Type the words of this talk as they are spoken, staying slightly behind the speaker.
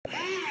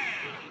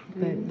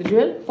The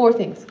drill, 4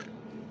 things.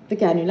 The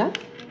cannula,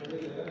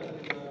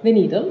 the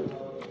needle,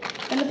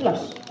 and the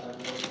flush.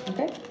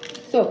 Okay?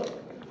 So,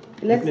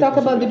 let's talk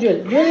about the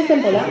drill. Drill is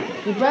simple, huh?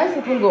 You press,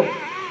 it will go.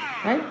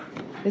 Right?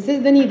 This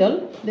is the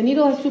needle. The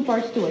needle has 2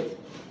 parts to it.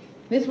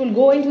 This will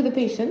go into the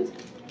patient.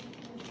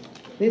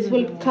 This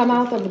will come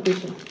out of the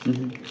patient.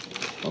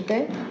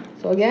 Okay?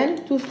 So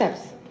again, 2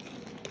 steps.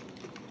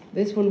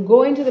 This will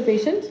go into the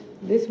patient.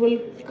 This will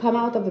come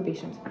out of the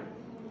patient.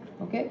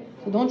 Okay?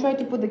 So don't try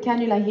to put the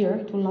cannula here.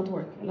 It will not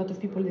work. A lot of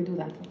people, they do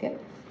that. Okay?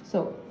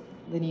 So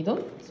the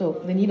needle.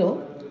 So the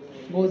needle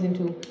goes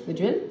into the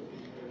drill.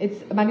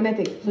 It's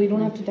magnetic, so you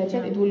don't have to touch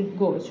it. It will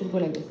go. It should go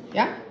like this.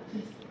 Yeah?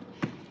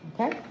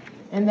 Okay?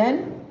 And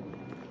then,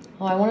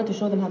 I wanted to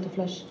show them how to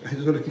flush.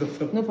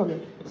 No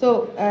problem.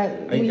 So,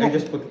 I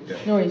just put it there.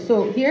 No worries.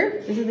 So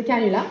here, this is the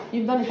cannula.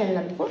 You've done a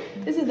cannula before.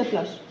 This is the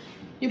flush.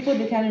 You put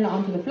the cannula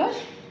onto the flush,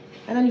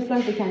 and then you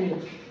flush the cannula.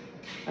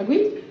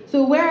 Agreed?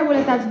 So where I will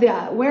attach the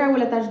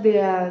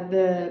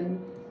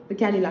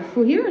cannula?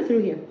 Through here or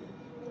through here?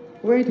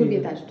 Where it will be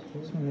attached?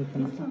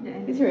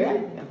 It's here,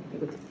 right? Yeah.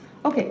 Good.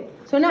 Okay.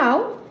 So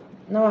now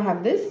I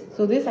have this.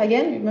 So this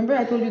again, remember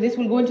I told you this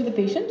will go into the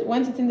patient.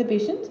 Once it's in the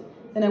patient,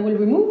 then I will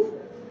remove.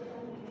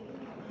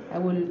 I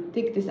will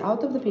take this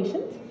out of the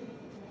patient,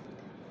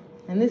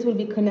 and this will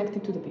be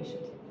connected to the patient.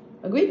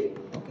 Agreed?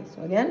 Okay,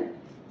 so again,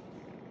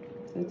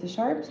 so it's a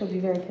sharp, so be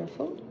very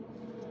careful.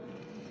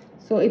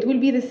 So it will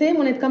be the same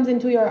when it comes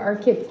into our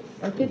kit.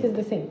 Our kit is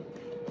the same.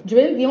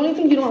 Drill, the only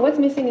thing you don't have, what's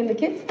missing in the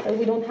kit that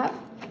we don't have?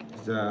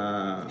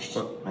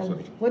 Sorry.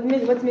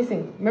 What's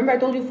missing? Remember I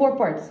told you 4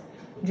 parts.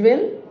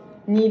 Drill,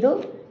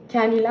 needle,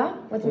 cannula,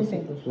 what's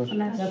missing? The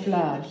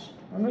flush.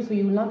 Remember, so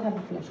you will not have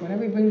a flush.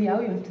 Whenever you bring the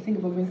out, you have to think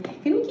about bringing.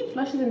 Can we keep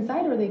flushes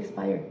inside or they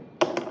expire?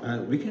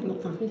 We can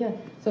look at. We can.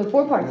 So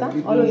 4 parts, huh?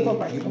 Always 4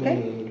 parts,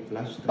 okay?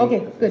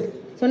 Okay, good.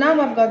 So now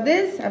I've got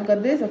this,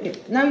 okay.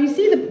 Now you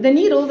see the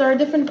needles are a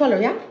different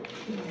color, yeah?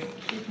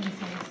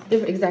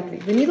 Exactly.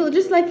 The needle,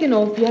 just like,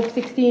 if you have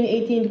 16,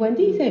 18,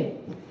 20, same.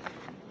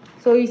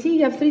 So you see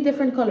you have 3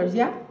 different colors,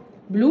 yeah?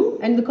 Blue,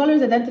 and the color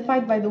is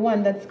identified by the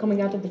one that's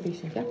coming out of the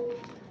patient, yeah?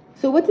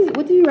 So what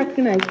do you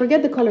recognize?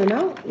 Forget the color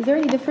now. Is there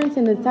any difference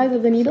in the size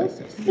of the needles?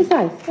 The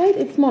size, right?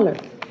 It's smaller.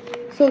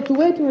 So the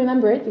way to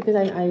remember it, because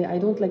I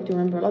don't like to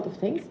remember a lot of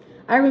things,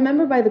 I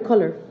remember by the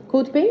color.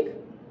 Code pink,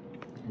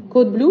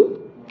 code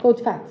blue,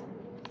 code fat.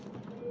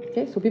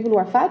 Okay, so people who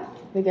are fat,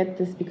 they get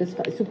this because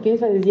soup cane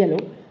fat is yellow.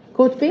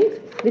 Code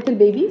pink, little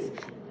babies.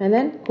 And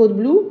then code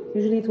blue,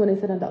 usually it's when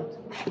it's an adult,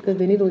 because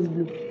the needle is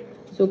blue.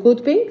 So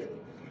code pink,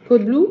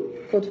 code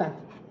blue, code fat.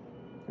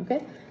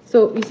 Okay?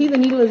 So you see the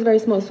needle is very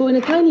small. So in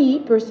a tiny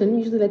person,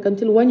 usually like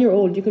until 1 year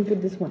old, you can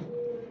put this one.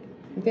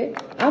 Okay?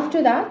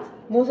 After that,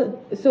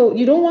 so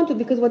you don't want to,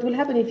 because what will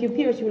happen if you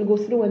pierce, you will go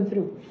through and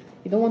through.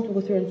 You don't want to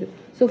go through and through.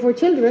 So for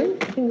children,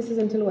 I think this is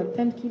until what,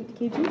 10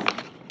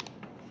 kgs?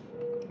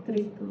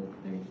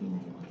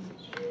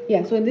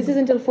 Yeah, so this is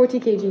until 40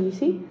 kg, you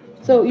see?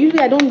 So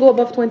usually I don't go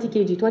above 20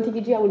 kg. 20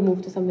 kg I will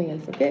move to something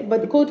else, okay?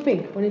 But code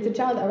pink, when it's a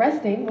child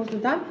arresting, most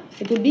of the time,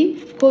 it will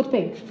be code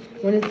pink.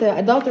 When it's an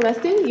adult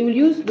arresting, you will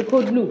use the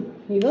code blue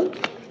needle.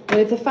 When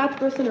it's a fat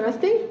person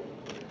arresting,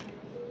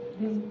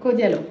 code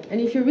yellow. And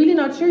if you're really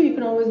not sure, you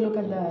can always look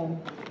at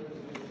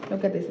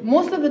this.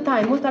 Most of the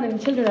time in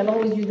children, I've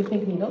always used the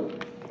pink needle.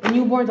 In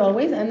newborns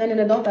always, and then in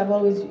adult, I've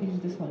always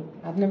used this one.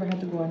 I've never had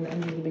to go and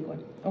use the big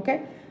one,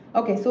 okay?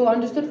 Okay, so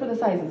understood for the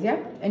sizes, yeah?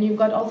 And you've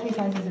got all 3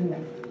 sizes in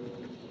there.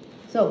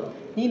 So,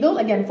 needle,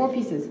 again, 4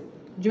 pieces.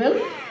 Drill,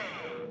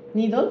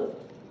 needle,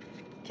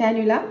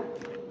 cannula,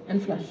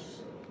 and flush.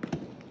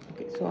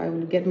 Okay, so I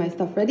will get my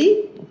stuff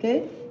ready,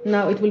 okay?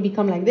 Now it will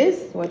become like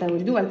this. So what I will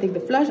do, I'll take the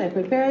flush, I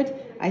prepare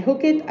it, I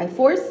hook it, I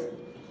force,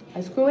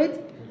 I screw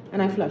it,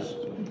 and I flush.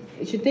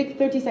 It should take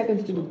 30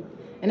 seconds to do.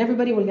 And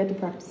everybody will get to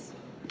practice.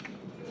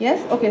 Yes?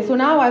 Okay, so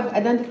now I've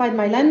identified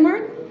my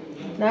landmark.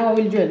 Now I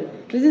will drill.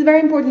 This is very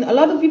important. A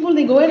lot of people,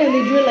 they go in and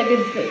they drill like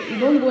this. You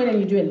don't go in and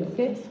you drill,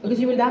 okay? Because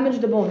you will damage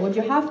the bone. What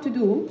you have to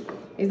do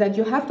is that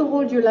you have to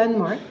hold your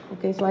landmark.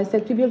 Okay, so I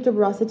said tubular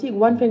tuberosity,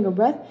 1 finger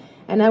breadth,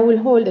 and I will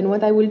hold. And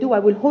what I will do, I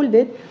will hold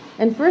it.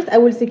 And first, I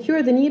will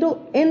secure the needle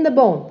in the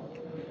bone.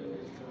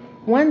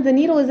 Once the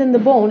needle is in the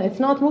bone, it's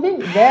not moving,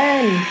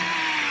 then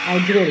I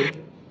drill.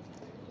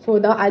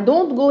 So I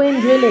don't go in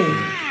drilling.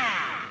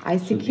 I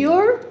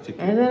secure,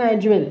 and then I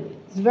drill.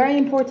 It's very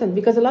important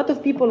because a lot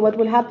of people, what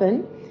will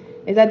happen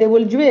is that they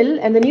will drill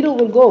and the needle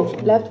will go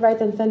left, right,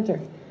 and center.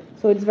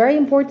 So it's very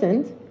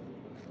important.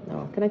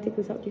 Now, can I take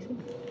this out,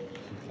 Jason?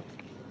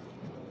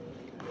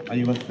 And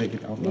you want to take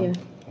it out now? Yeah.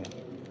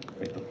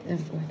 Right.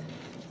 Yes, go ahead.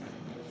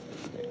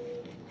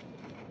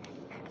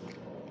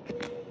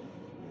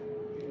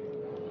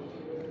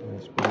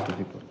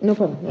 No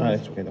problem. Ah,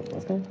 it's okay, no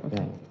problem. Okay.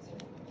 Okay.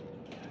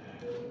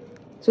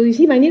 So you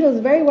see, my needle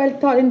is very well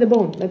taught in the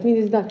bone. That means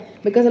it's done.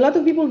 Because a lot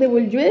of people, they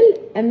will drill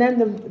and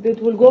then it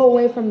will go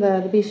away from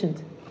the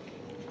patient.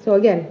 So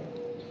again.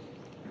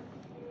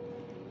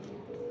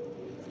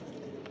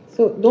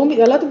 So don't be,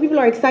 a lot of people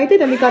are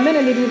excited and they come in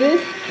and they do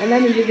this and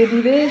then they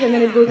do this and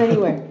then it goes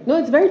anywhere. No,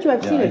 it's very true.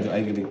 I've seen it. I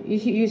agree.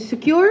 You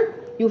secure,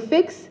 you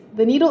fix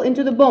the needle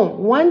into the bone.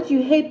 Once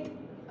you hit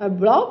a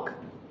block,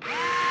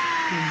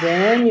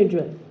 then you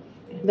drill.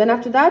 Then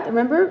after that,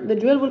 remember, the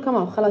drill will come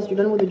out. Khalas, you're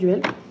done with the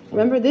drill.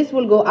 Remember, this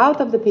will go out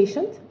of the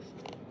patient.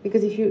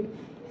 Because if you...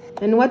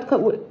 And what...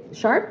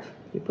 Sharp.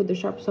 You put the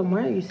sharp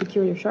somewhere. You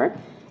secure your sharp.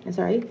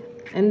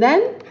 And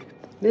then,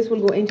 this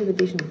will go into the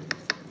patient.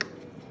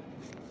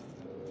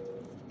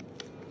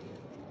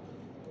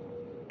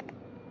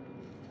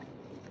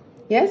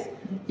 Yes?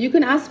 You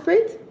can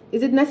aspirate.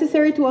 Is it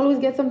necessary to always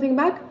get something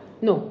back?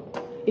 No.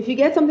 If you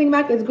get something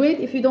back, it's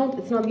great. If you don't,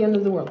 it's not the end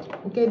of the world.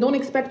 Okay? Don't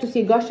expect to see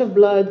a gush of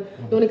blood.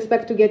 Don't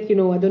expect to get,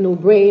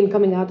 brain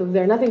coming out of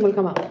there. Nothing will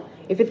come out.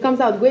 If it comes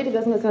out great,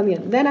 it's not the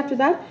end. Then after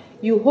that,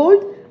 you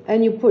hold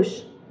and you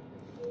push.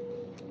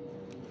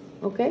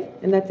 Okay?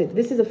 And that's it.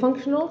 This is a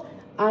functional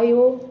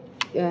IO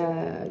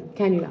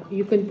cannula.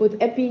 You can put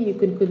epi, you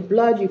can put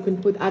blood, you can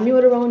put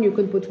amiodarone, you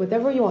can put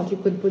whatever you want. You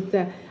can put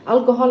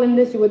alcohol in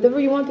this, whatever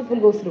you want, it will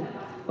go through.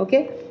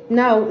 Okay?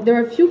 Now, there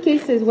are a few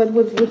cases, what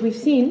we've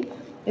seen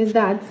is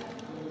that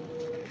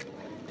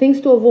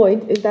things to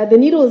avoid is that the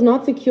needle is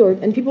not secured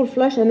and people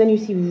flush and then you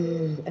see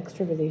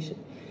extravasation.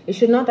 It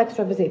should not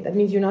extravasate. That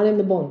means you're not in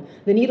the bone.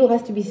 The needle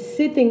has to be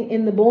sitting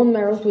in the bone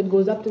marrow so it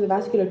goes up to the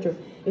vasculature.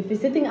 If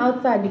it's sitting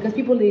outside, because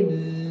people they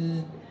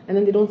and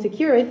then they don't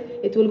secure it,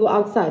 it will go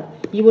outside.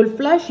 You will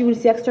flush, you will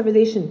see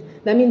extravasation.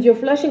 That means you're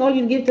flushing, all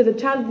you give to the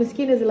child, the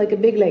skin is like a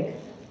big leg.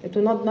 It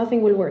will not,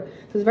 nothing will work.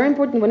 So it's very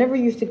important whenever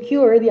you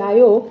secure the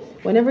IO,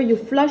 whenever you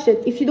flush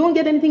it, if you don't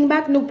get anything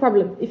back, no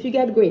problem. If you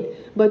get,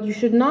 great. But you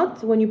should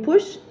not, when you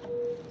push,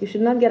 you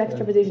should not get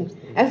extravasation.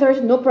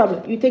 Extravasation, no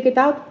problem. You take it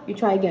out, you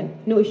try again.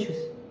 No issues.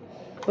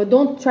 But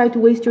don't try to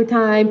waste your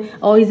time.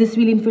 Oh, is this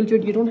really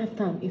infiltrated? You don't have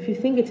time. If you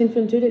think it's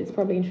infiltrated, it's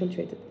probably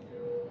infiltrated.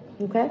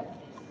 Okay?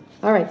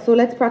 All right, so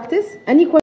let's practice. Any questions?